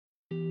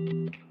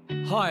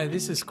Hi,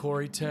 this is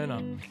Corey Turner,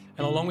 and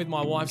along with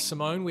my wife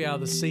Simone, we are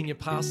the senior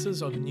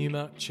pastors of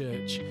Numa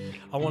Church.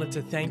 I wanted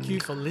to thank you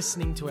for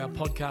listening to our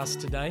podcast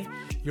today.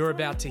 You're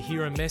about to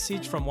hear a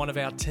message from one of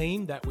our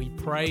team that we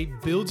pray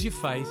builds your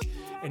faith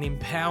and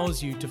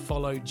empowers you to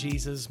follow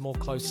Jesus more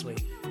closely.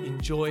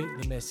 Enjoy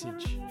the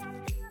message.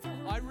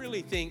 I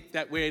really think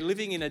that we're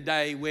living in a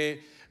day where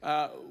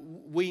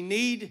we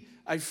need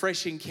a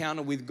fresh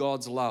encounter with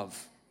God's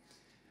love.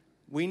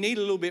 We need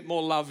a little bit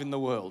more love in the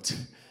world.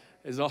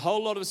 There's a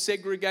whole lot of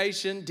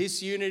segregation,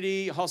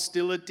 disunity,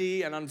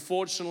 hostility, and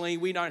unfortunately,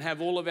 we don't have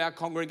all of our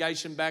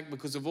congregation back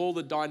because of all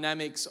the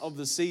dynamics of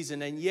the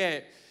season. And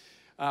yet,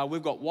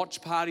 we've got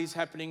watch parties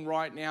happening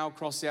right now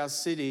across our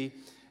city,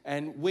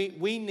 and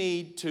we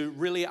need to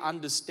really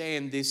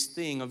understand this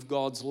thing of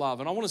God's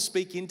love. And I want to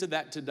speak into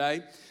that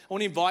today. I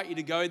want to invite you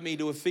to go with me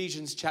to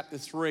Ephesians chapter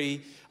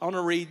 3. I want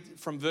to read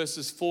from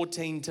verses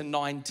 14 to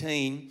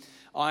 19.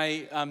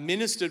 I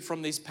ministered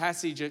from this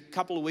passage a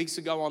couple of weeks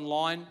ago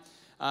online,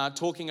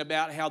 talking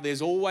about how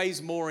there's always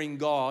more in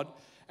God.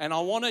 And I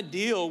want to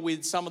deal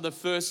with some of the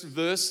first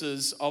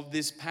verses of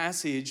this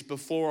passage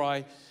before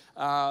I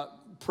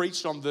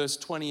preached on verse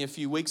 20 a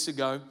few weeks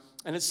ago.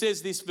 And it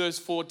says this, verse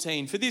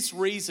 14, "For this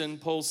reason,"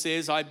 Paul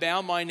says, "I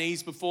bow my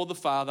knees before the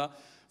Father,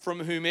 from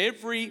whom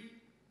every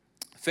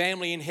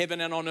family in heaven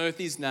and on earth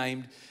is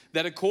named,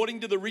 that according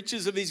to the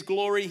riches of his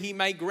glory, he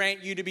may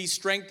grant you to be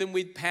strengthened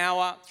with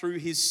power through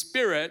his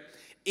Spirit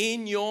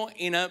in your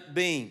inner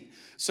being,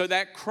 so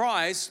that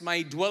Christ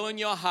may dwell in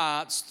your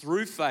hearts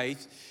through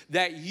faith,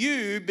 that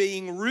you,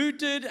 being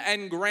rooted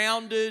and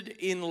grounded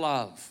in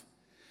love,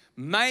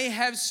 may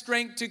have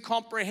strength to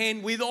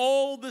comprehend with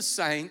all the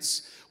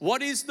saints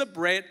what is the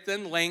breadth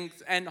and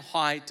length and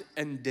height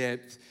and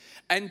depth,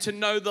 and to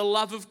know the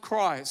love of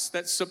Christ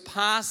that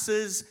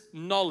surpasses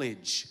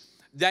knowledge,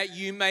 that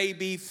you may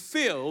be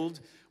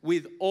filled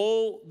with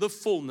all the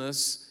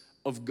fullness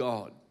of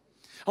God."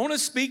 I want to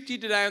speak to you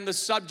today on the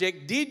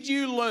subject, did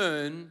you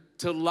learn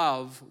to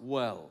love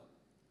well?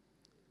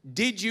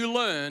 Did you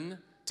learn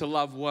to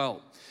love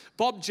well?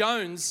 Bob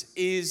Jones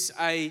is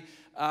a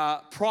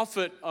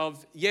prophet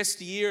of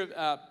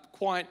yesteryear,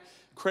 quite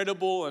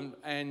credible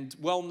and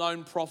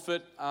well-known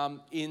prophet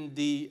in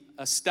the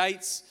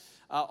States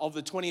of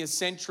the 20th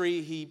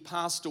century. He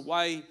passed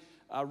away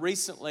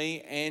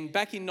recently, and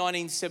back in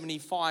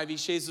 1975, he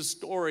shares a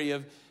story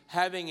of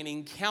having an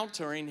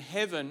encounter in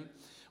heaven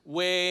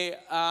where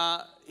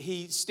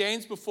he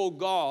stands before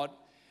God,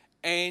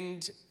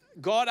 and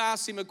God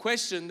asks him a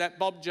question that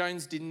Bob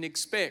Jones didn't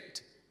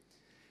expect.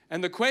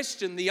 And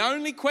the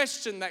only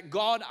question that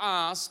God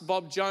asked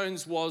Bob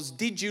Jones was,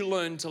 "Did you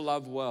learn to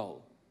love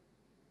well?"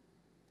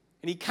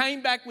 And he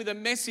came back with a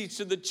message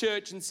to the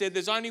church and said,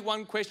 there's only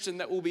one question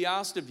that will be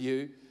asked of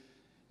you.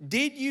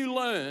 Did you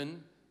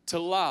learn to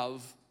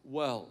love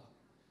well?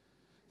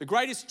 The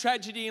greatest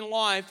tragedy in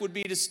life would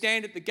be to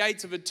stand at the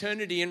gates of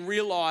eternity and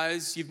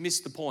realize you've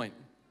missed the point.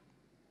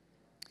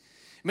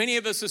 Many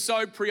of us are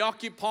so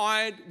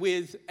preoccupied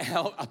with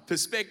our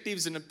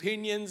perspectives and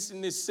opinions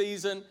in this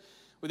season,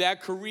 with our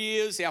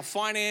careers, our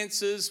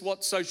finances,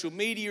 what social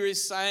media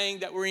is saying,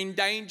 that we're in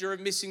danger of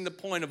missing the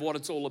point of what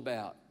it's all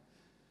about.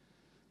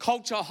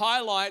 Culture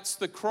highlights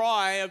the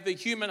cry of the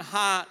human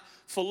heart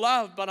for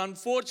love, but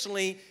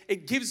unfortunately,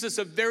 it gives us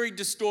a very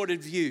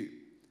distorted view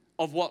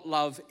of what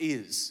love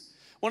is.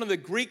 One of the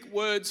Greek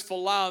words for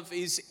love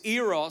is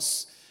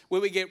eros, where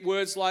we get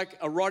words like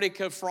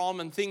erotica from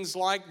and things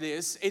like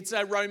this. It's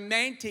a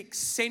romantic,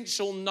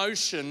 sensual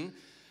notion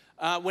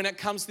when it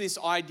comes to this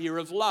idea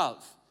of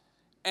love.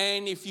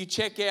 And if you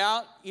check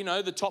out,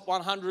 the top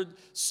 100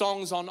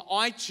 songs on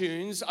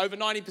iTunes, over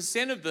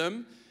 90% of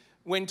them,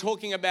 when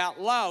talking about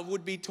love,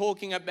 would be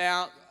talking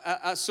about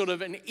a sort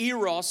of an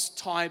eros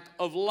type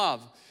of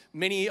love.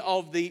 Many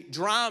of the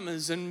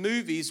dramas and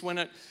movies, when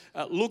it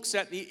looks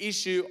at the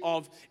issue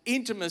of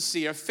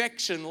intimacy,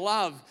 affection,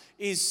 love,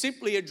 is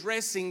simply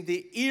addressing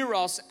the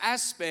eros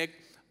aspect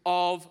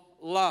of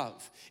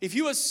love. If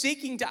you are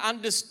seeking to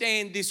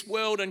understand this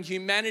world and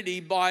humanity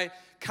by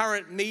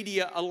current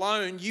media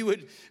alone, you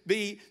would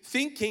be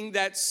thinking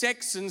that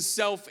sex and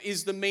self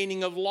is the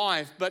meaning of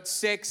life, but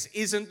sex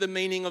isn't the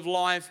meaning of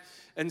life,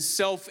 and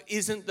self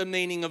isn't the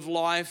meaning of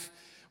life.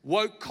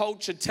 Woke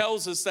culture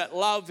tells us that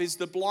love is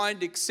the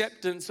blind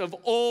acceptance of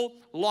all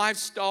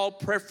lifestyle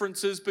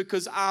preferences,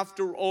 because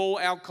after all,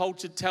 our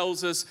culture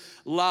tells us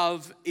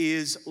love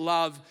is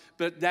love,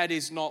 but that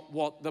is not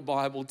what the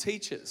Bible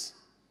teaches.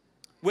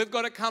 We've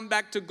got to come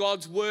back to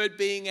God's word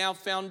being our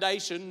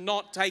foundation,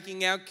 not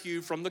taking our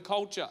cue from the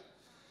culture.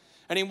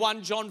 And in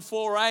 1 John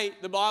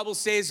 4:8, the Bible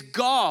says,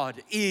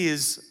 God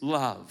is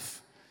love.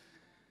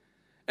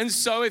 And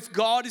so if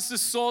God is the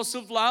source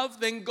of love,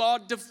 then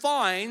God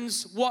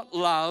defines what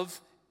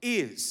love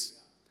is.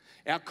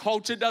 Our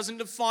culture doesn't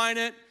define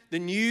it. The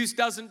news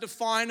doesn't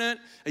define it.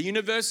 A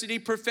university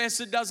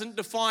professor doesn't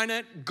define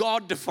it.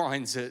 God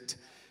defines it.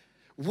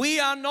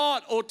 We are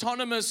not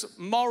autonomous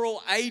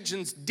moral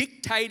agents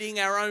dictating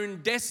our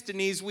own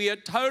destinies. We are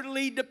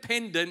totally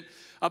dependent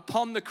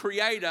upon the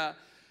Creator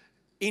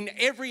in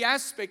every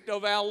aspect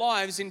of our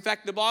lives. In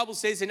fact, the Bible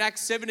says in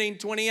Acts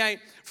 17:28,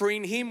 for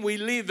in him we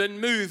live and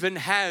move and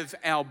have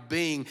our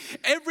being.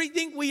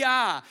 Everything we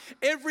are,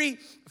 every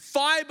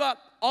fiber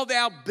of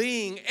our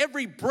being,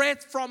 every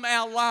breath from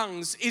our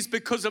lungs is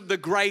because of the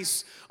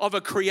grace of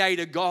a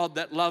creator God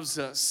that loves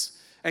us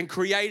and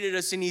created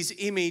us in his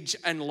image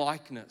and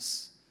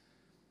likeness.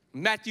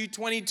 Matthew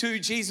 22,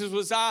 Jesus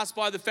was asked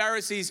by the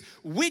Pharisees,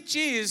 which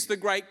is the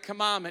great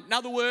commandment? In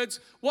other words,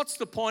 what's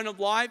the point of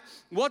life?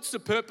 What's the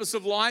purpose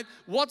of life?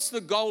 What's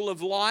the goal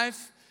of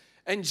life?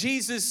 And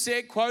Jesus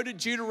said, quoted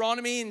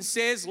Deuteronomy and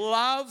says,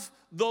 love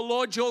the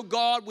Lord your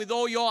God with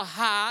all your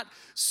heart,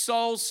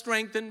 soul,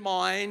 strength, and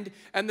mind.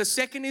 And the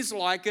second is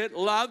like it,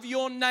 love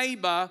your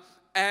neighbor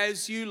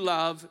as you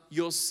love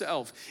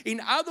yourself. In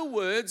other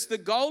words, the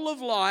goal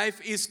of life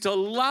is to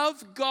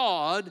love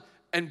God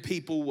and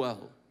people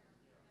well.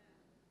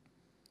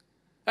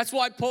 That's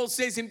why Paul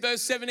says in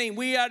verse 17,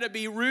 we are to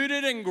be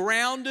rooted and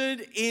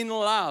grounded in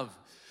love.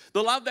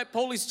 The love that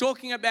Paul is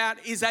talking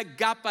about is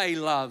agape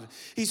love.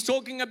 He's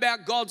talking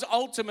about God's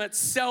ultimate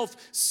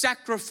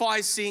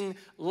self-sacrificing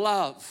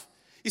love.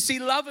 You see,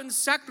 love and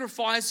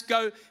sacrifice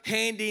go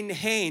hand in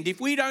hand.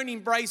 If we don't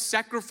embrace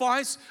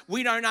sacrifice,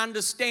 we don't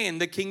understand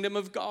the kingdom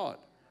of God.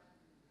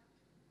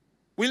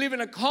 We live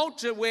in a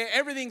culture where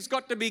everything's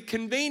got to be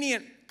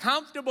convenient,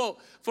 comfortable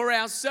for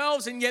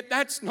ourselves, and yet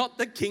that's not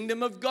the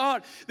kingdom of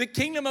God. The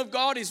kingdom of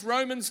God is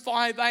Romans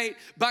 5:8,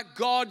 but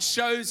God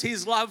shows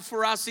his love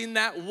for us in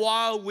that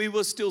while we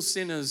were still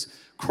sinners,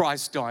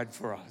 Christ died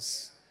for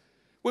us.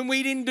 When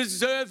we didn't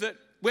deserve it,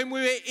 when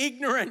we were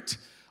ignorant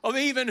of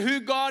even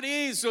who God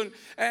is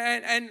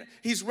and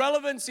his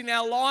relevance in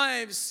our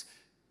lives,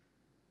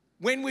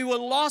 when we were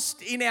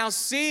lost in our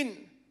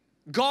sin,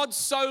 God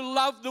so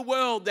loved the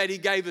world that he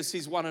gave us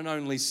his one and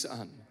only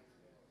Son.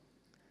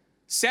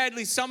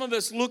 Sadly, some of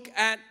us look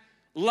at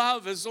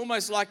love as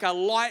almost like a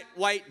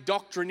lightweight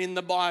doctrine in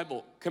the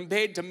Bible,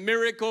 compared to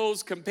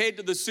miracles, compared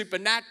to the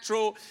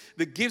supernatural,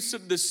 the gifts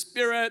of the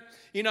Spirit.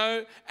 You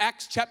know,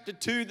 Acts chapter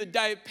 2, the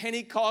day of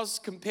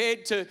Pentecost,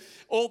 compared to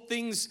all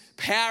things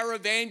power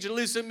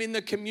evangelism in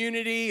the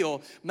community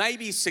or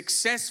maybe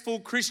successful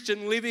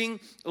Christian living.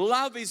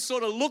 Love is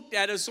sort of looked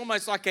at as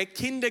almost like a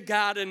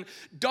kindergarten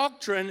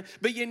doctrine,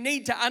 but you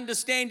need to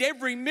understand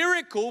every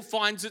miracle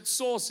finds its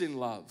source in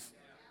love.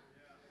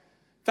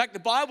 In fact,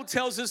 the Bible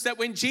tells us that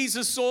when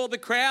Jesus saw the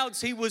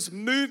crowds, he was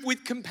moved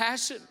with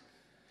compassion.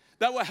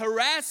 They were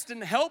harassed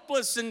and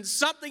helpless, and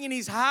something in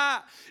his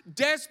heart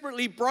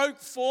desperately broke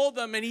for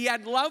them, and he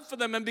had love for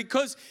them. And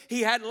because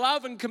he had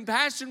love and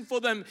compassion for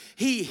them,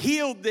 he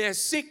healed their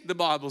sick, the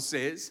Bible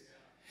says.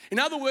 In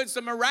other words,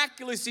 the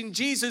miraculous in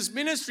Jesus'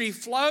 ministry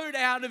flowed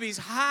out of his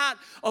heart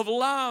of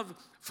love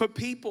for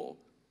people.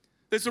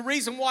 There's a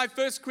reason why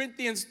 1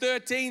 Corinthians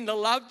 13, the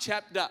love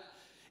chapter,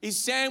 is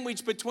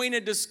sandwiched between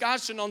a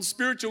discussion on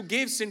spiritual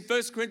gifts in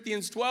 1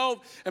 Corinthians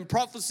 12 and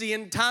prophecy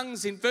in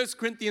tongues in 1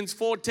 Corinthians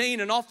 14.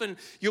 And often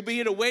you'll be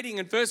at a wedding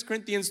and 1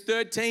 Corinthians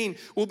 13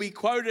 will be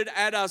quoted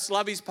at us,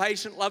 love is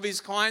patient, love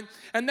is kind.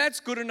 And that's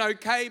good and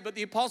okay, but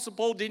the Apostle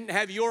Paul didn't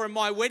have your and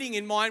my wedding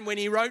in mind when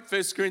he wrote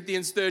 1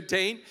 Corinthians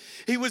 13.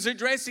 He was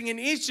addressing an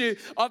issue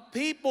of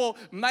people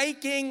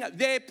making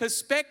their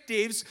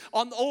perspectives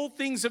on all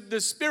things of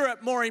the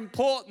Spirit more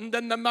important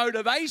than the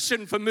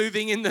motivation for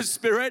moving in the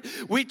Spirit,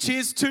 which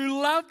is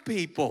to love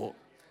people.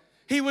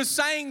 He was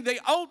saying the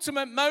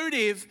ultimate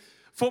motive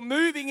for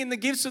moving in the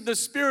gifts of the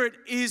Spirit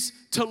is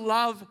to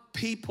love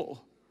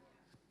people.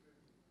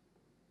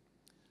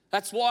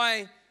 That's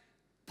why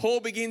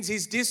Paul begins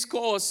his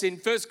discourse in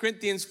 1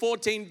 Corinthians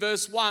 14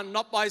 verse 1,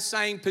 not by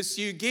saying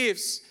pursue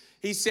gifts,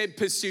 he said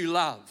pursue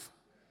love.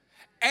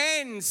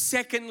 And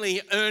secondly,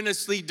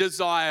 earnestly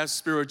desire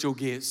spiritual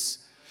gifts,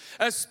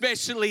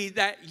 especially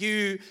that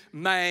you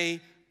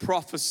may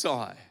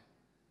prophesy.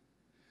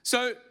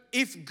 So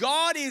if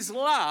God is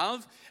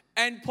love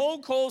and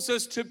Paul calls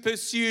us to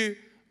pursue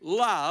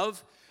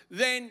love,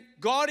 then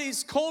God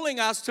is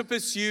calling us to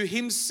pursue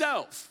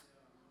himself.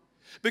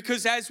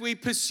 Because as we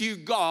pursue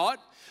God,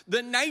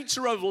 the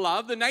nature of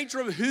love, the nature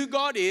of who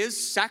God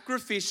is,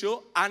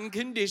 sacrificial,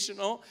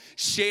 unconditional,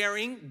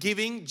 sharing,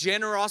 giving,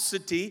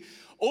 generosity,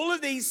 all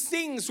of these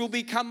things will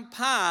become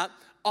part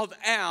of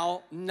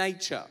our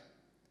nature.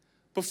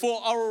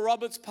 Before Oral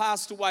Roberts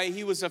passed away,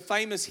 he was a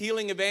famous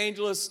healing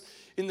evangelist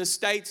in the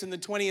States in the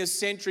 20th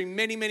century.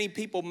 Many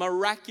people,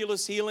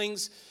 miraculous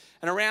healings.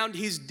 And around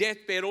his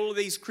deathbed, all of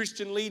these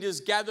Christian leaders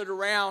gathered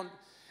around.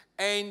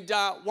 And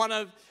one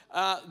of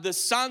the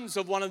sons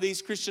of one of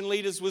these Christian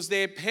leaders was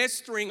there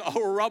pestering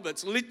Oral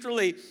Roberts,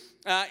 literally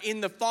in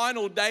the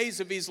final days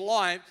of his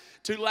life,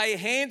 to lay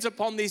hands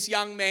upon this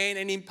young man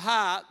and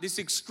impart this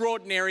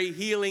extraordinary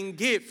healing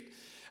gift.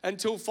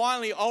 Until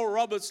finally Oral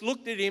Roberts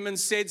looked at him and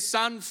said,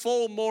 son,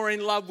 fall more in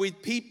love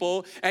with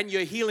people and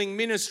your healing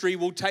ministry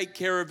will take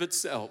care of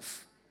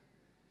itself.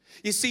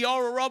 You see,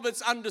 Oral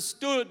Roberts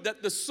understood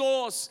that the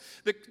source,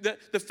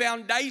 the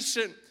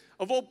foundation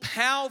of all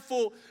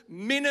powerful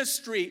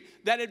ministry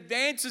that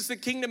advances the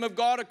kingdom of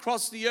God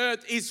across the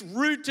earth is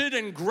rooted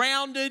and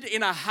grounded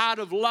in a heart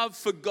of love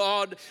for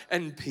God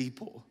and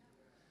people.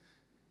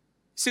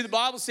 See, the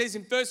Bible says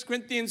in 1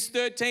 Corinthians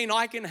 13,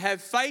 I can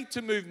have faith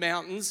to move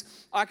mountains.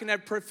 I can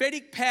have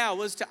prophetic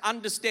powers to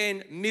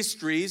understand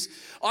mysteries.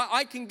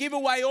 I can give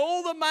away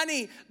all the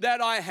money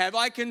that I have.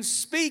 I can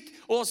speak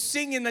or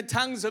sing in the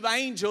tongues of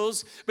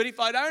angels. But if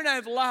I don't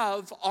have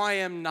love, I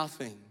am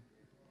nothing.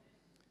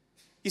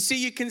 You see,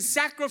 you can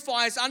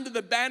sacrifice under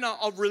the banner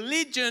of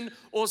religion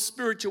or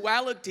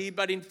spirituality,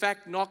 but in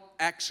fact not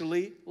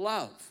actually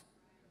love.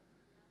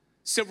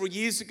 Several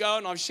years ago,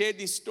 and I've shared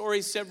this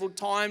story several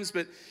times,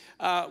 but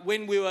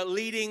when we were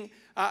leading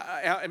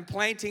and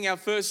planting our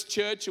first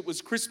church, it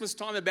was Christmas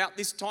time, about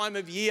this time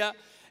of year,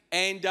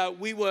 and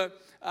we were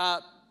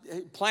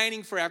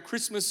planning for our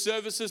Christmas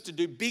services to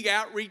do big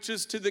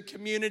outreaches to the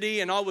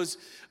community, and I was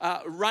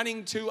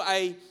running to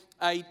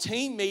a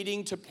team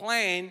meeting to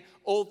plan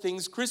all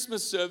things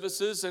Christmas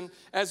services. And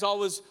as I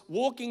was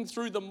walking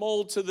through the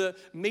mall to the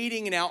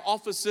meeting in our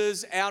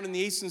offices out in the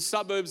eastern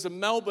suburbs of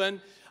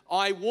Melbourne,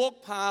 I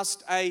walked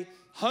past a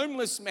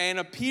homeless man,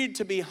 appeared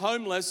to be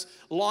homeless,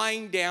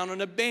 lying down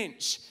on a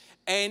bench.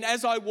 And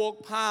as I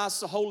walked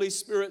past, the Holy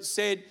Spirit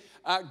said,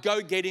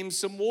 go get him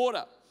some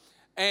water.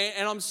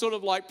 And I'm sort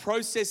of like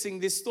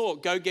processing this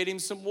thought, go get him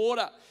some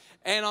water.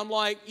 And I'm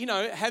like,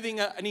 having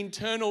an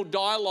internal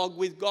dialogue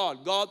with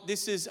God. God,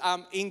 this is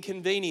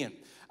inconvenient.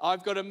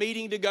 I've got a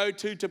meeting to go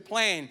to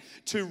plan,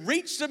 to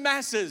reach the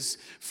masses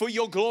for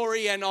your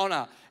glory and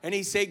honor. And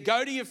he said,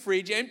 go to your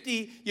fridge,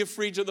 empty your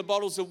fridge of the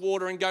bottles of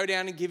water and go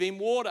down and give him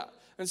water.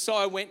 And so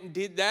I went and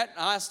did that.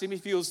 I asked him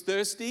if he was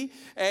thirsty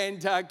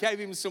and gave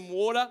him some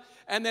water.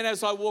 And then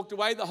as I walked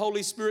away, the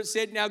Holy Spirit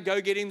said, now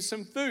go get him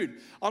some food.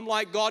 I'm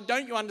like, God,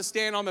 don't you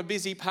understand I'm a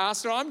busy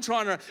pastor? I'm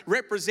trying to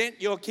represent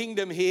your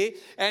kingdom here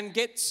and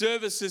get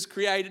services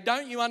created.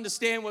 Don't you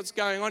understand what's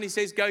going on? He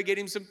says, go get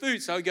him some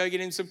food. So I go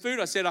get him some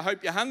food. I said, I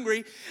hope you're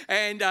hungry.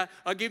 And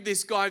I give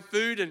this guy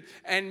food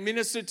and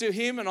minister to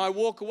him. And I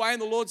walk away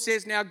and the Lord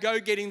says, now go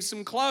get him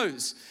some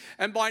clothes.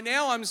 And by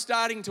now I'm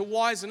starting to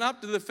wisen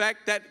up to the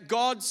fact that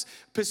God's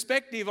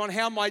perspective on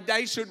how my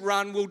day should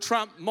run will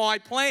trump my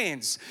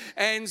plans.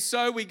 And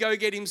so we go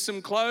get him some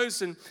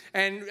clothes, and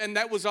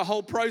that was a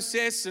whole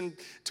process and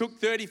took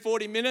 30,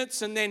 40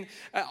 minutes. And then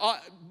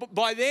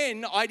by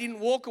then I didn't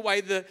walk away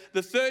the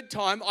third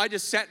time. I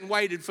just sat and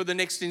waited for the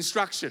next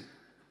instruction,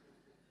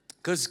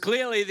 because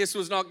clearly this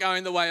was not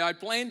going the way I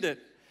planned it.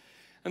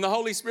 And the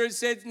Holy Spirit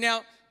said,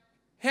 now,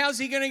 how's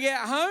he going to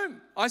get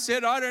home? I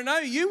said, I don't know.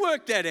 You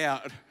work that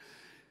out.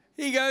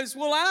 He goes,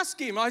 well, ask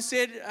him. I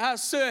said,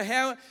 sir,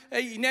 how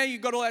now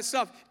you've got all that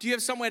stuff. Do you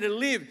have somewhere to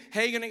live?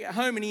 How are you going to get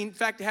home? And he, in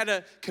fact, had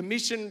a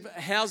commissioned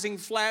housing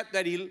flat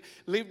that he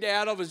lived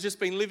out of, has just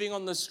been living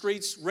on the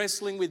streets,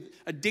 wrestling with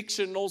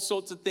addiction and all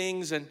sorts of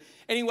things. And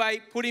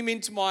anyway, put him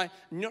into my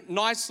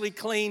nicely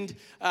cleaned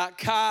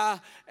car,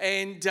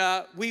 and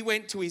we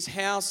went to his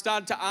house,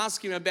 started to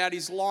ask him about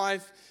his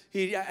life.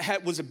 He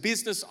was a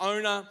business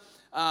owner.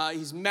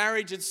 His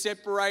marriage had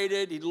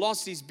separated. He'd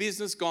lost his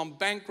business, gone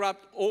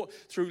bankrupt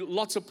through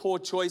lots of poor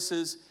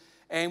choices.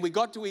 And we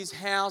got to his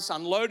house,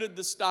 unloaded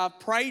the stuff,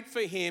 prayed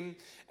for him,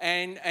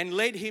 and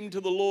led him to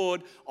the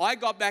Lord. I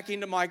got back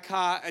into my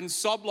car and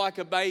sobbed like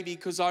a baby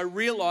because I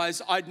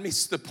realized I'd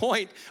missed the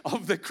point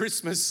of the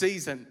Christmas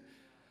season.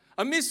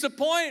 I missed the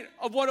point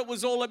of what it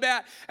was all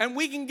about. And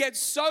we can get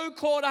so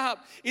caught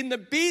up in the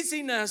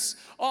busyness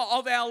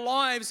of our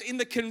lives, in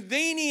the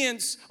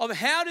convenience of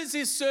how does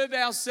this serve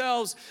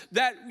ourselves,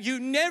 that you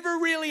never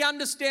really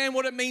understand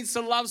what it means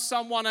to love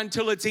someone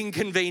until it's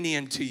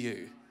inconvenient to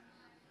you.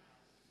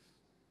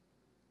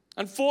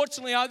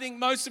 Unfortunately, I think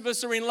most of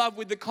us are in love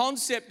with the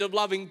concept of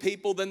loving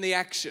people than the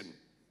action.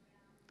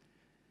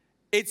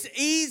 It's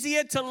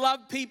easier to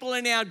love people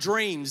in our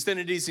dreams than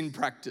it is in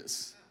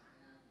practice.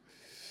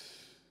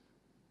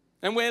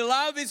 And where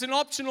love is an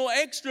optional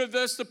extra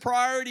versus the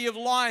priority of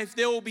life,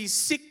 there will be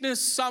sickness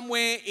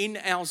somewhere in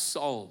our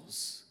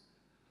souls.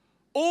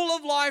 All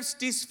of life's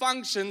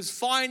dysfunctions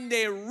find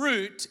their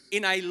root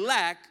in a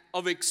lack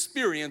of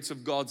experience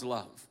of God's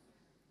love.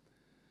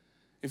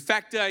 In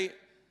fact, a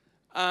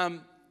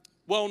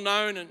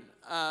well-known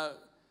and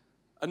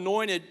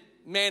anointed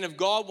man of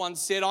God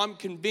once said, I'm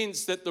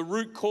convinced that the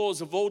root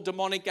cause of all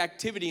demonic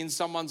activity in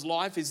someone's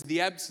life is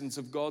the absence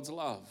of God's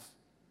love.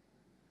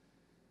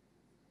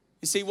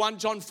 You see, 1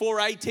 John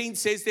 4:18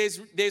 says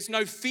there's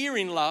no fear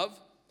in love,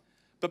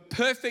 but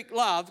perfect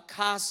love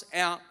casts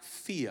out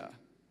fear.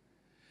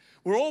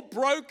 We're all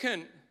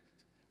broken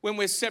when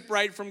we're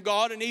separated from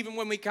God, and even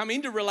when we come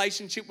into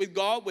relationship with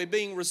God, we're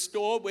being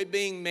restored, we're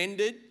being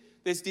mended.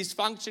 There's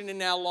dysfunction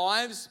in our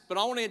lives, but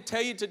I want to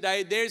tell you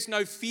today, there's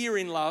no fear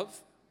in love.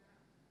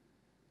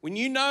 When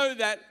you know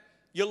that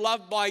you're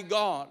loved by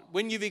God,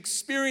 when you've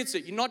experienced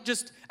it, you're not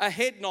just a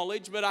head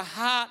knowledge, but a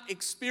heart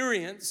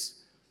experience,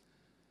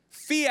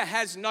 fear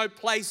has no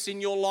place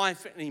in your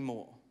life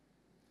anymore,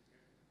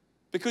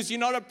 because you're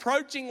not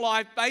approaching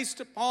life based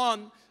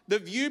upon the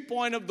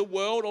viewpoint of the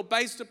world or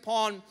based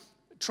upon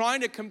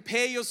trying to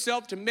compare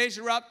yourself to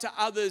measure up to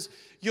others.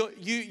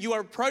 You are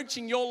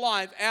approaching your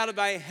life out of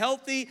a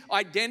healthy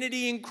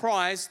identity in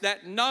Christ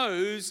that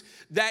knows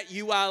that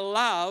you are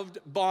loved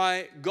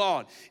by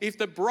God. If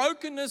the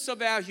brokenness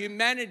of our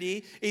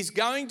humanity is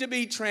going to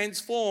be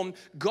transformed,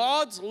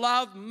 God's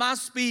love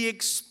must be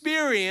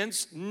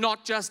experienced,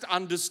 not just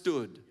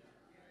understood.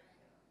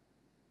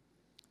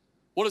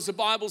 What does the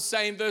Bible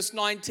say in verse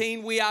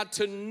 19? We are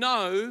to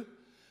know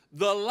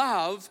the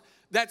love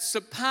that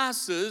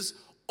surpasses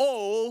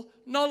all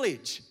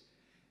knowledge.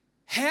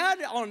 How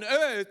on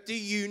earth do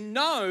you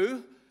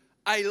know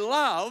a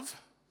love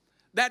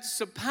that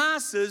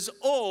surpasses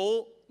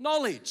all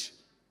knowledge?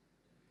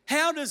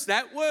 How does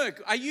that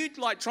work? Are you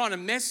like trying to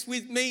mess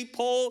with me,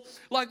 Paul?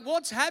 Like,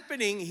 what's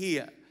happening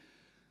here?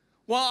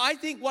 Well, I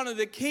think one of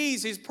the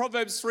keys is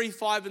Proverbs 3,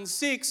 5, and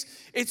 6.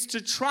 It's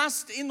to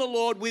trust in the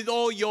Lord with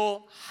all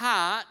your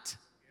heart,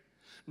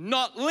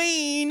 not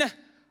lean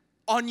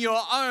on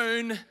your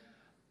own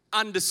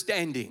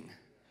understanding.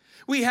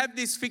 We have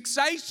this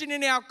fixation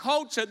in our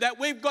culture that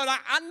we've got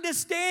to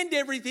understand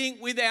everything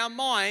with our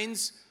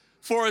minds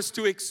for us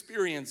to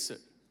experience it.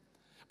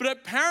 But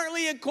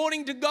apparently,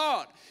 according to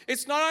God,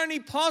 it's not only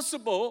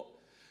possible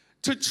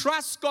to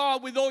trust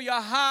God with all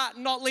your heart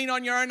and not lean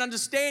on your own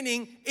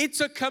understanding,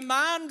 it's a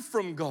command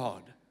from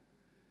God.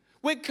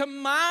 We're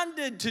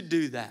commanded to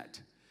do that.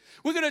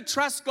 We're going to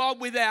trust God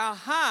with our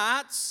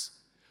hearts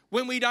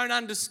when we don't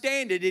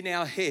understand it in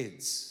our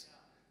heads.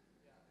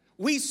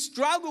 We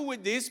struggle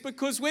with this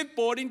because we've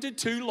bought into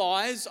two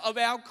lies of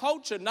our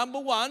culture. Number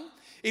one,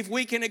 if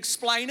we can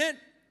explain it,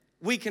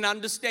 we can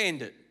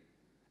understand it.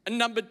 And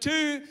number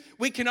two,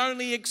 we can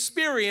only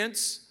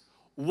experience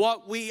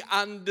what we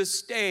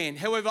understand.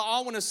 However, I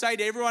want to say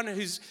to everyone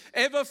who's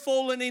ever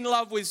fallen in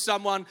love with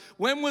someone,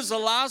 when was the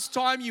last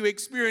time you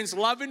experienced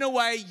love in a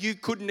way you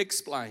couldn't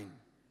explain?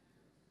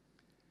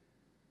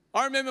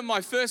 I remember my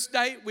first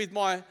date with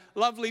my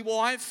lovely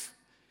wife.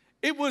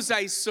 It was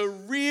a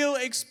surreal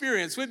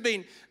experience. We've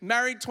been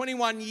married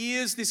 21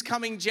 years this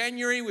coming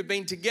January. We've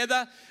been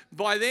together.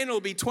 By then,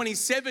 it'll be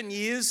 27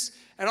 years.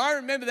 And I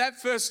remember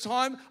that first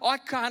time. I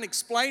can't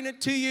explain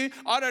it to you.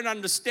 I don't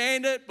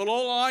understand it. But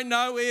all I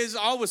know is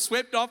I was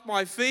swept off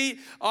my feet.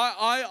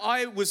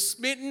 I was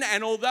smitten.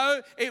 And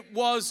although it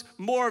was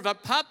more of a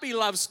puppy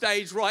love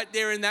stage right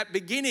there in that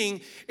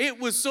beginning, it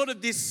was sort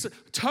of this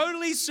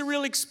totally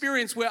surreal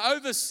experience where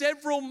over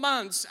several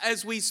months,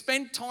 as we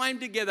spent time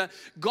together,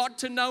 got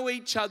to know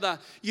each other,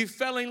 you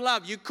fell in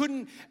love. You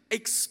couldn't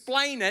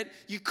explain it.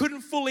 You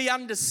couldn't fully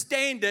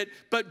understand it,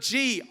 but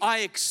gee, I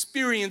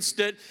experienced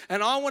it.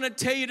 And I want to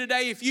tell you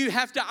today, if you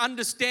have to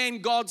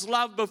understand God's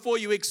love before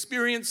you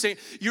experience it,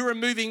 you're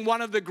removing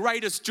one of the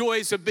greatest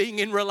joys of being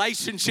in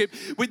relationship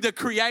with the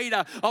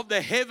Creator of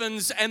the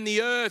heavens and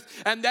the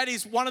earth. And that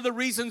is one of the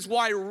reasons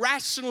why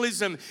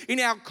rationalism in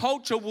our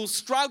culture will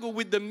struggle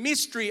with the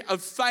mystery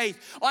of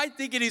faith. I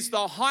think it is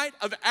the height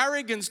of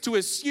arrogance to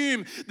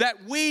assume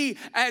that we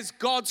as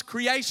God's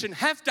creation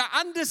have to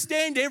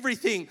understand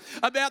everything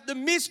about the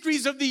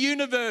mysteries of the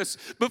universe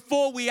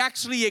before we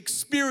actually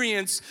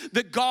experience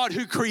the God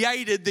who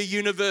created the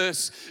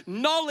universe.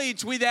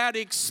 Knowledge without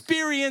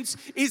experience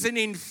is an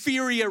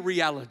inferior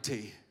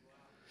reality.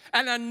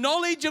 And a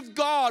knowledge of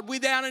God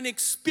without an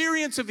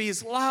experience of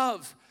His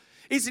love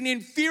is an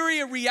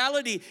inferior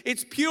reality.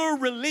 It's pure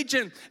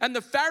religion. And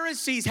the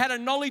Pharisees had a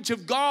knowledge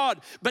of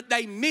God, but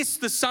they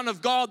missed the Son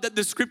of God that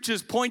the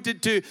Scriptures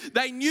pointed to.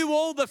 They knew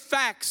all the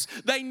facts.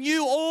 They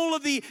knew all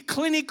of the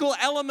clinical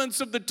elements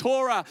of the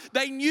Torah.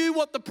 They knew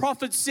what the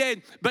prophets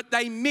said, but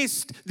they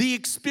missed the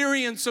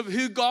experience of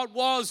who God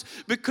was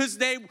because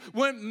they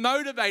weren't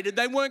motivated.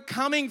 They weren't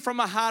coming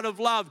from a heart of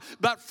love,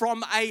 but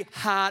from a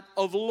heart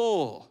of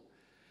law.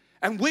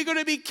 And we're going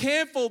to be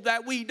careful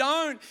that we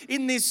don't,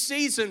 in this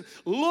season,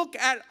 look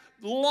at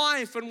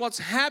life and what's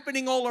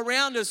happening all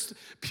around us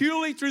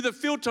purely through the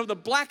filter of the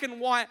black and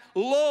white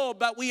law,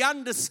 but we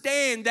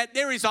understand that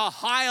there is a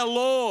higher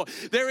law,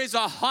 there is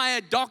a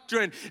higher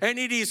doctrine, and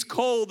it is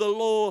called the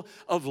law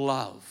of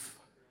love.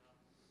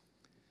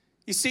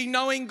 You see,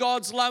 knowing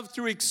God's love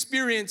through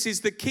experience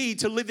is the key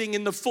to living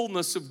in the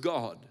fullness of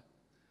God.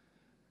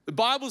 The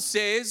Bible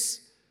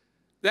says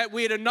that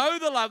we're to know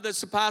the love that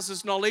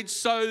surpasses knowledge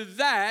so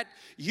that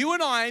you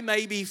and I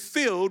may be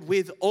filled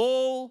with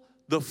all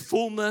the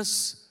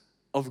fullness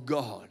of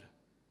God.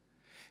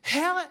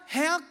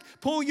 How,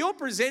 Paul, you're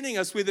presenting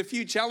us with a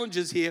few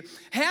challenges here.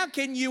 How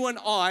can you and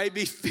I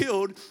be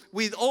filled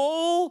with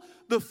all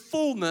the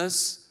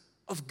fullness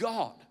of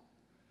God?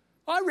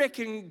 I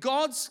reckon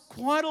God's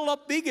quite a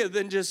lot bigger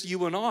than just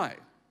you and I.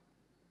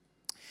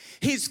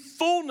 His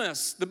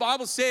fullness, the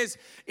Bible says,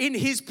 in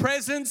His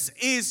presence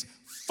is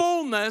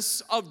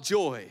fullness of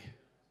joy.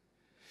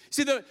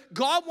 See,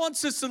 God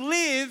wants us to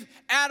live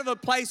out of a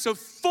place of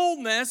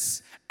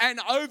fullness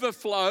and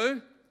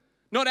overflow,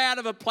 not out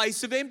of a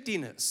place of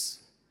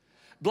emptiness.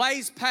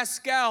 Blaise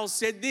Pascal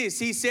said this.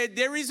 He said,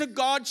 there is a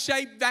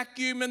God-shaped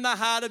vacuum in the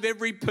heart of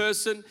every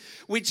person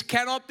which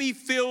cannot be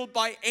filled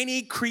by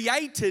any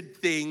created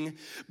thing,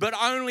 but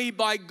only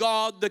by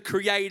God, the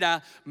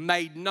Creator,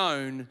 made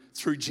known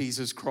through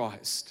Jesus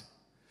Christ.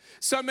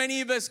 So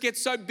many of us get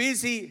so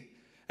busy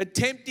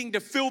attempting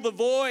to fill the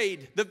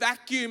void, the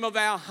vacuum of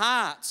our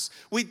hearts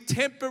with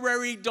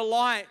temporary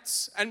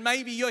delights. And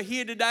maybe you're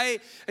here today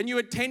and you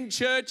attend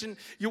church and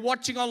you're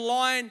watching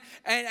online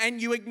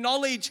and you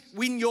acknowledge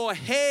in your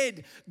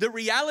head the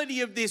reality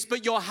of this,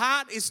 but your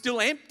heart is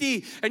still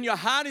empty and your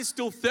heart is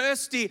still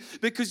thirsty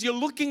because you're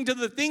looking to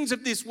the things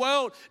of this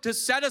world to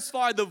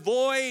satisfy the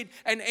void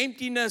and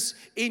emptiness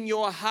in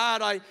your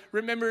heart. I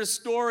remember a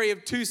story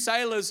of two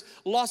sailors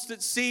lost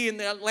at sea in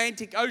the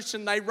Atlantic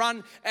Ocean. They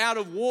run out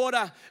of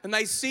water and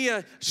they see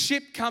a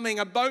ship coming,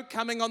 a boat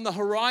coming on the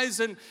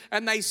horizon,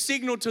 and they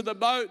signal to the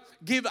boat,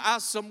 give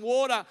us some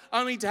water,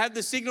 only to have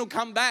the signal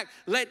come back,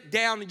 let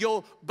down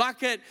your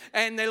bucket.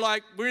 And they're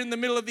like, we're in the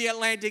middle of the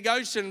Atlantic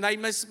Ocean. They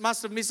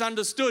must have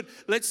misunderstood.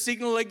 Let's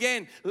signal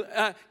again.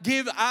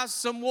 Give us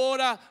some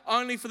water,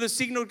 only for the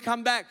signal to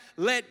come back,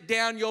 let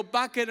down your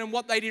bucket. And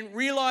what they didn't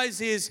realize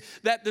is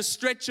that the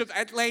stretch of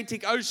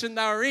Atlantic Ocean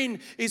they were in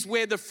is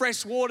where the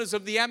fresh waters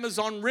of the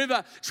Amazon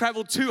River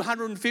travel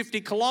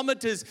 250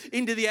 kilometers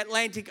into the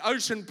Atlantic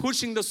Ocean,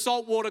 pushing the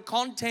saltwater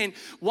content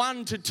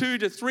 1 to 2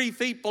 to 3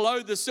 feet below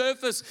the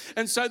surface.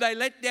 And so they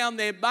let down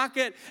their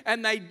bucket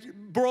and they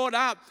brought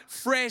up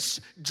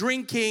fresh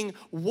drinking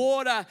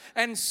water.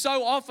 And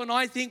so often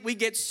I think we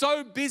get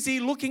so busy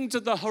looking to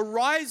the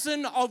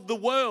horizon of the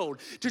world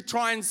to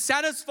try and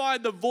satisfy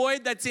the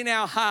void that's in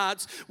our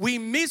hearts, we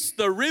miss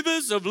the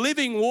rivers of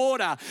living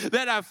water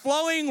that are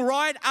flowing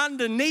right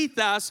underneath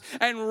us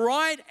and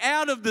right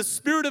out of the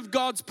Spirit of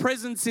God's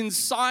presence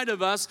inside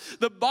of us.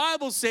 The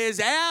Bible says,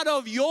 out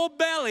of your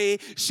belly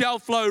shall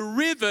flow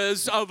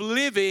rivers of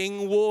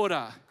living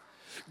water.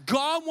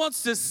 God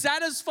wants to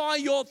satisfy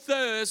your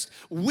thirst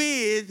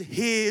with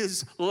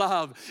His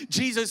love.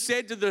 Jesus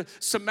said to the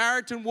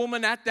Samaritan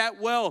woman at that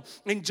well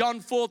in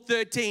John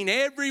 4:13,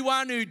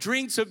 everyone who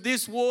drinks of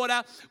this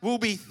water will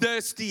be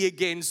thirsty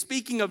again.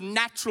 Speaking of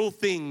natural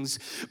things,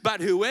 but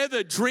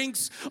whoever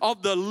drinks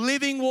of the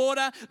living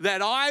water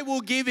that I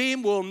will give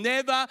him will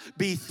never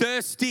be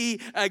thirsty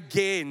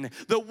again.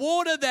 The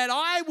water that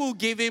I will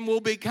give him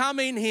will become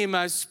in him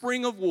a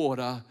spring of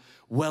water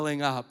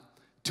welling up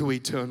to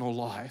eternal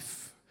life.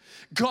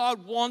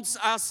 God wants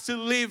us to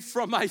live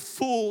from a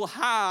full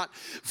heart,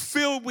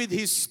 filled with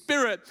His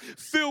Spirit,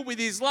 filled with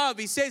His love.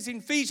 He says in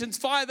Ephesians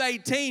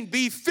 5:18,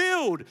 be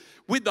filled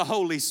with the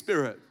Holy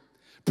Spirit.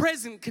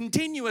 Present,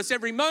 continuous,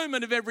 every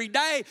moment of every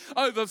day,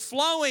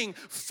 overflowing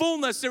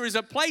fullness. There is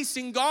a place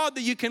in God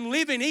that you can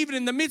live in, even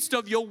in the midst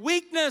of your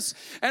weakness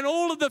and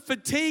all of the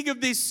fatigue of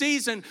this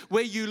season,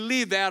 where you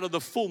live out of the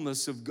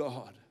fullness of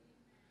God.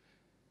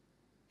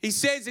 He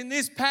says in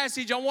this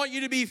passage, I want you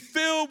to be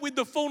filled with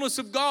the fullness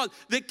of God.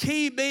 The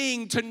key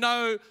being to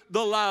know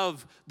the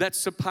love that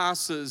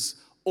surpasses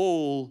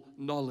all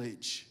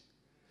knowledge.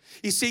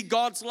 You see,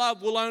 God's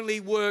love will only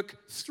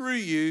work through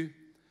you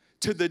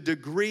to the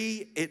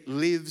degree it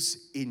lives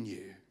in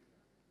you.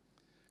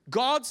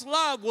 God's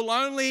love will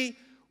only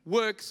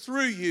work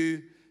through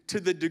you to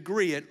the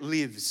degree it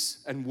lives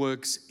and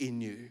works in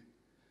you.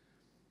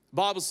 The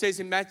Bible says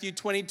in Matthew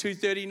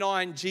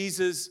 22:39,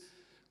 Jesus,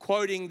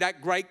 quoting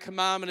that great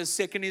commandment, a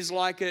second is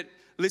like it.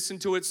 Listen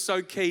to it,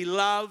 so key.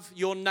 Love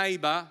your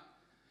neighbor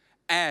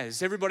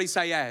as. Everybody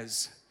say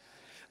as.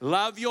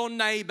 Love your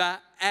neighbor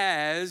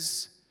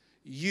as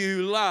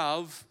you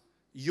love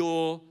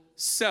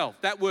yourself.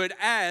 That word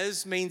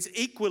as means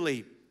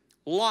equally,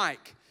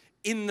 like,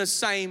 in the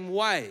same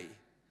way.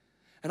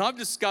 And I've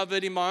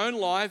discovered in my own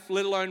life,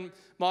 let alone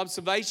my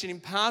observation in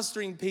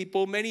pastoring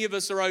people, many of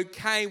us are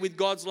okay with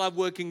God's love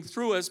working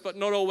through us, but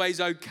not always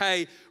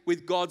okay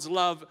with God's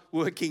love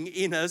working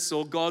in us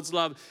or God's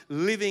love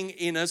living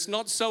in us.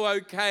 Not so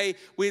okay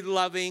with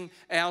loving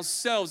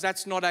ourselves.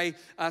 That's not a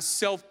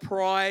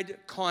self-pride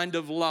kind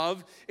of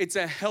love. It's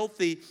a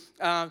healthy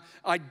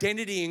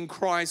identity in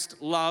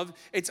Christ love.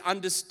 It's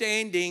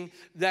understanding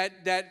that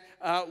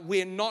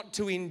we're not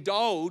to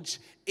indulge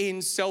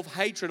in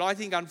self-hatred. I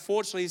think,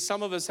 unfortunately,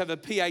 some of us have a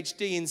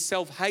PhD in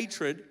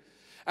self-hatred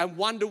and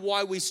wonder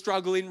why we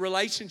struggle in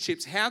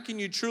relationships. How can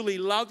you truly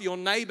love your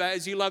neighbor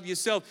as you love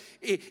yourself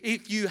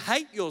if you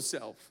hate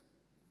yourself?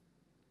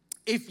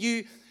 If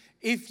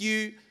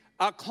you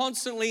are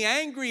constantly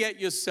angry at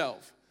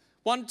yourself?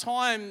 One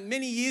time,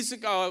 many years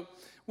ago,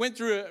 I went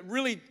through a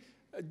really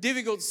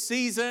difficult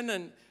season,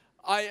 and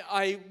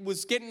I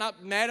was getting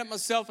up mad at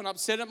myself and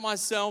upset at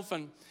myself,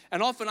 and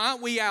often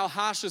aren't we our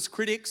harshest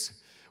critics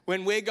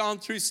when we're going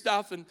through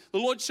stuff? And the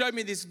Lord showed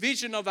me this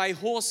vision of a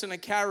horse and a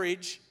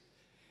carriage,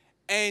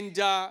 and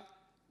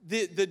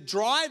the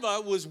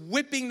driver was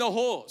whipping the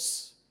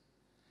horse.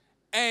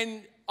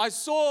 And I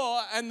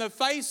saw, and the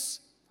face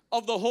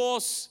of the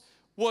horse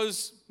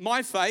was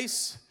my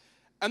face,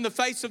 and the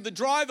face of the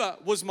driver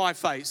was my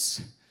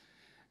face.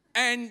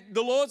 And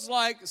the Lord's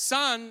like,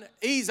 son,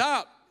 ease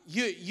up.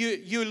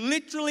 You're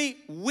literally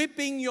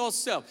whipping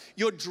yourself.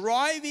 You're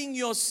driving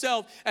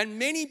yourself. And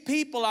many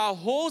people are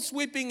horse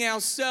whipping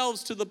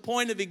ourselves to the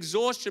point of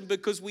exhaustion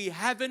because we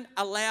haven't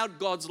allowed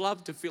God's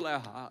love to fill our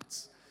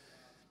hearts.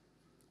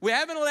 We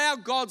haven't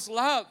allowed God's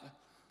love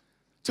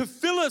to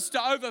fill us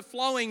to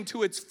overflowing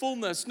to its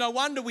fullness. No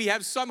wonder we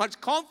have so much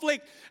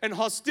conflict and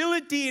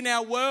hostility in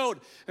our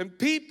world and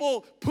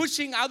people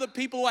pushing other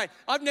people away.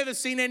 I've never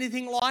seen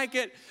anything like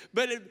it,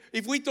 but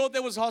if we thought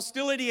there was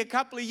hostility a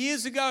couple of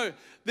years ago,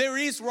 there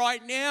is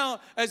right now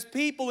as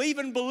people,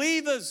 even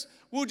believers,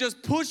 will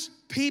just push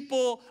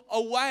people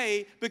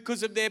away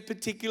because of their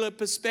particular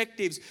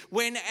perspectives.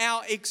 When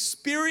our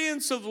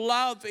experience of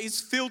love is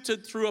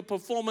filtered through a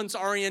performance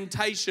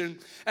orientation,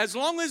 as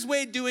long as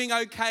we're doing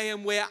okay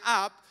and we're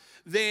up,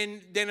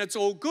 then it's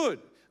all good.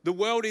 The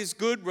world is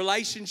good,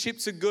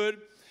 relationships are good.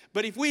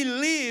 But if we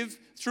live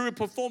through a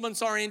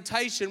performance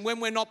orientation, when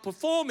we're not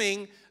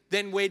performing,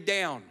 then we're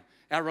down.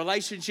 Our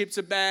relationships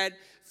are bad,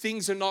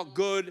 things are not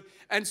good.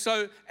 And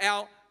so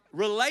our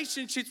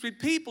relationships with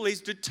people is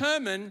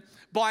determined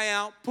by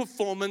our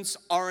performance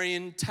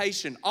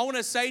orientation. I want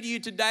to say to you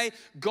today,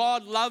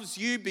 God loves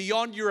you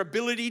beyond your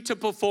ability to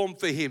perform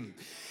for Him.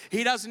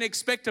 He doesn't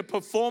expect a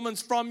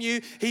performance from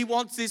you. He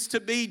wants this to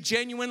be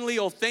genuinely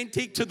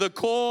authentic to the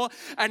core,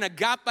 an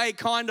agape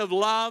kind of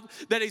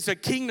love that is a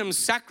kingdom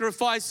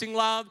sacrificing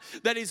love,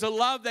 that is a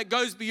love that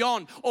goes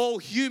beyond all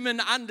human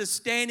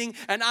understanding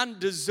and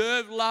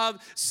undeserved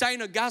love.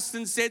 St.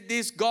 Augustine said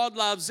this: God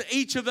loves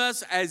each of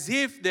us as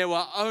if there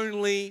were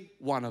only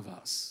one of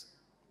us.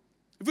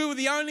 If we were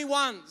the only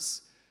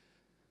ones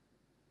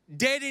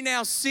dead in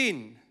our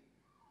sin,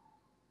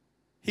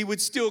 He would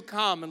still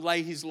come and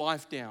lay His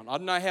life down. I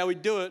don't know how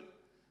He'd do it.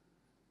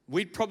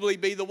 We'd probably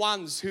be the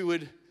ones who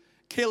would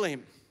kill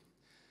Him.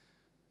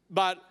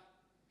 But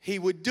He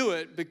would do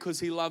it because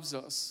He loves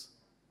us.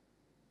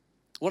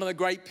 One of the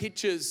great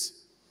pictures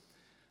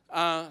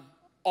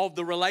of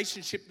the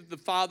relationship that the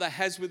Father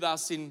has with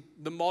us in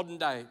the modern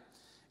day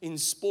in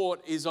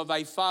sport is of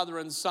a father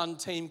and son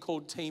team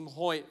called Team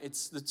Hoyt.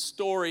 It's the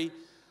story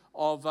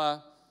of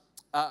a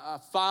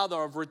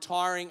father of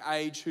retiring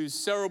age whose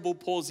cerebral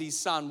palsy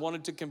son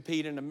wanted to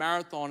compete in a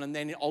marathon and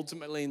then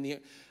ultimately in the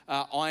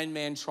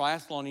Ironman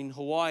triathlon in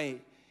Hawaii.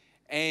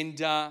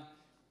 And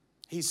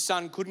his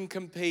son couldn't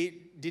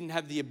compete, didn't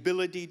have the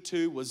ability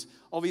to, was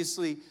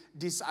obviously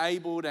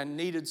disabled and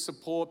needed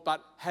support,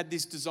 but had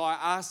this desire,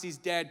 asked his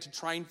dad to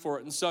train for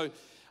it. And so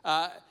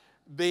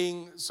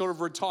being sort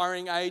of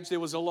retiring age, there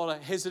was a lot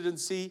of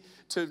hesitancy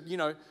to,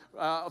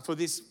 for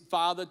this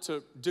father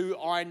to do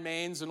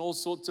Ironmans and all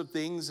sorts of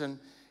things. And,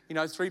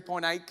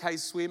 3.8K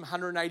swim,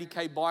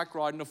 180K bike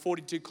ride, and a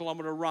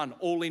 42-kilometer run,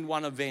 all in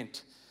one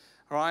event.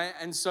 All right?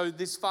 And so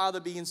this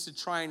father begins to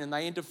train, and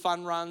they enter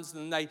fun runs,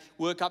 and they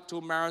work up to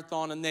a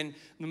marathon. And then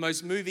the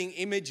most moving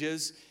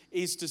images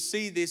is to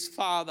see this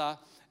father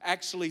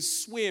actually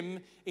swim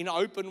in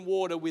open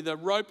water with a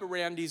rope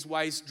around his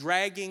waist,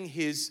 dragging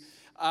his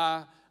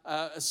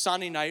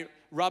son in a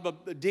rubber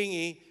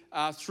dinghy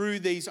through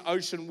these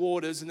ocean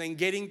waters, and then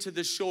getting to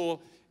the shore,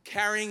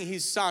 carrying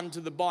his son to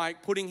the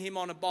bike, putting him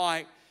on a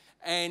bike,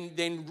 and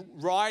then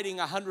riding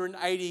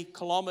 180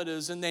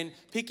 kilometers, and then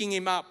picking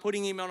him up,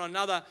 putting him on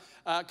another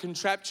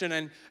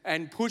contraption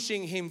and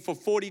pushing him for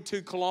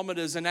 42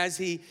 kilometers. And as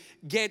he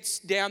gets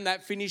down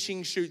that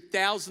finishing chute,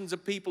 thousands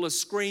of people are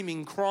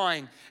screaming,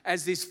 crying,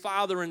 as this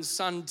father and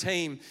son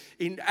team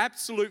in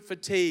absolute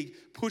fatigue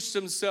push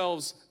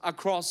themselves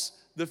across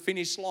the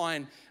finish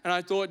line. And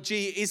I thought,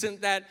 gee,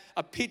 isn't that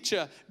a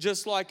picture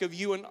just like of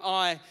you and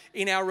I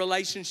in our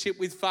relationship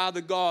with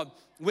Father God?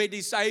 We're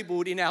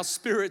disabled in our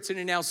spirits and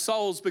in our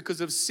souls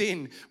because of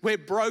sin. We're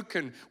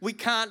broken. We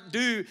can't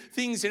do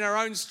things in our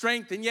own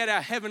strength. And yet our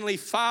Heavenly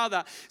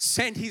Father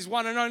sent His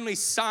one and only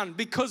Son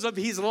because of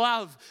His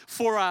love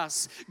for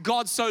us.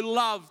 God so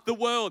loved the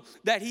world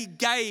that He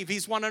gave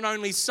His one and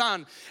only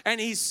Son.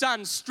 And His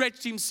Son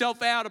stretched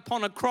Himself out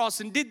upon a cross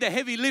and did the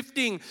heavy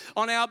lifting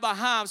on our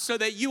behalf so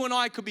that you and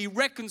I could be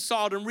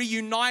reconciled and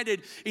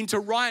reunited into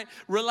right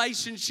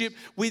relationship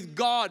with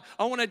God.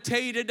 I want to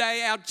tell you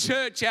today, our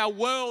church, our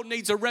world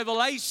needs a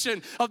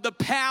revelation of the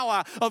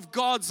power of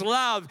God's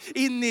love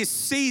in this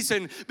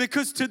season,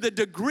 because to the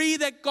degree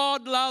that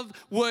God's love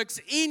works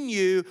in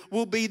you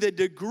will be the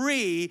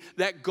degree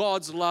that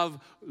God's love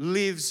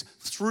lives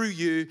through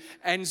you.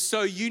 And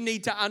so you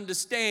need to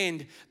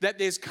understand that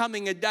there's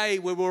coming a day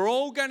where we're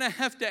all going to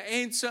have to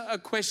answer a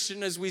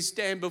question as we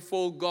stand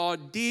before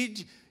God.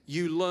 Did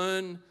you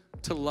learn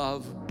to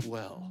love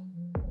well?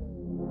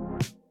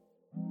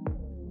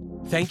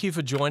 Thank you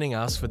for joining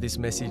us for this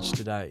message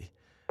today.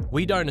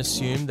 We don't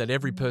assume that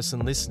every person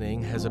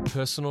listening has a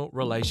personal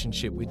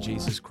relationship with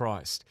Jesus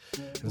Christ.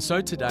 And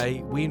so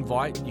today, we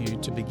invite you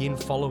to begin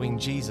following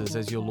Jesus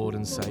as your Lord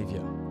and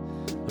Savior.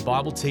 The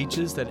Bible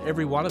teaches that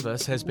every one of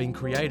us has been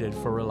created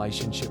for a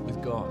relationship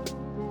with God.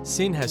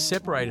 Sin has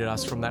separated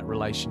us from that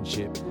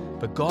relationship,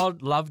 but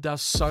God loved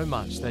us so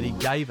much that He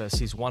gave us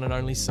His one and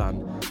only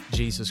Son,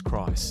 Jesus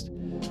Christ.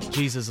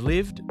 Jesus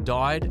lived,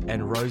 died,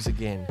 and rose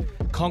again.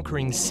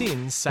 conquering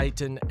sin,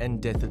 Satan,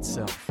 and death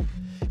itself.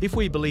 If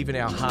we believe in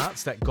our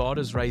hearts that God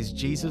has raised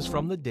Jesus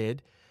from the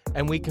dead,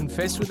 and we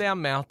confess with our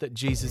mouth that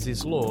Jesus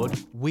is Lord,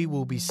 we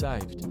will be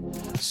saved.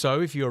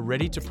 So if you are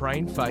ready to pray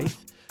in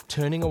faith,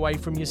 turning away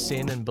from your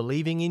sin and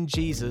believing in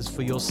Jesus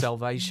for your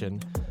salvation,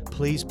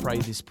 please pray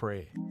this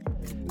prayer.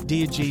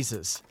 Dear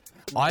Jesus,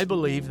 I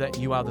believe that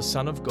you are the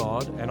Son of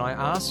God, and I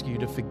ask you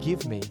to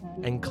forgive me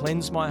and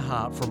cleanse my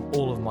heart from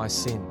all of my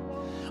sin.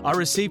 I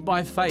receive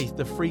by faith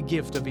the free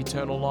gift of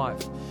eternal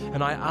life,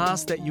 and I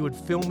ask that you would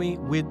fill me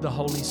with the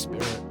Holy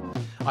Spirit.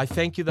 I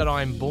thank you that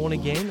I am born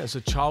again as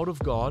a child of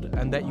God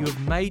and that you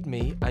have made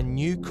me a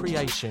new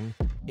creation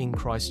in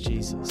Christ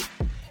Jesus.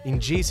 In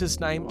Jesus'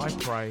 name I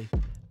pray,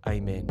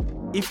 amen.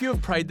 If you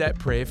have prayed that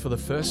prayer for the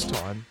first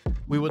time,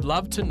 we would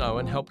love to know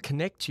and help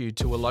connect you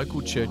to a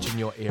local church in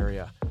your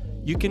area.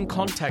 You can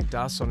contact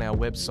us on our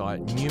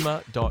website,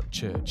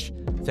 numa.church.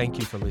 Thank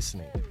you for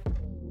listening.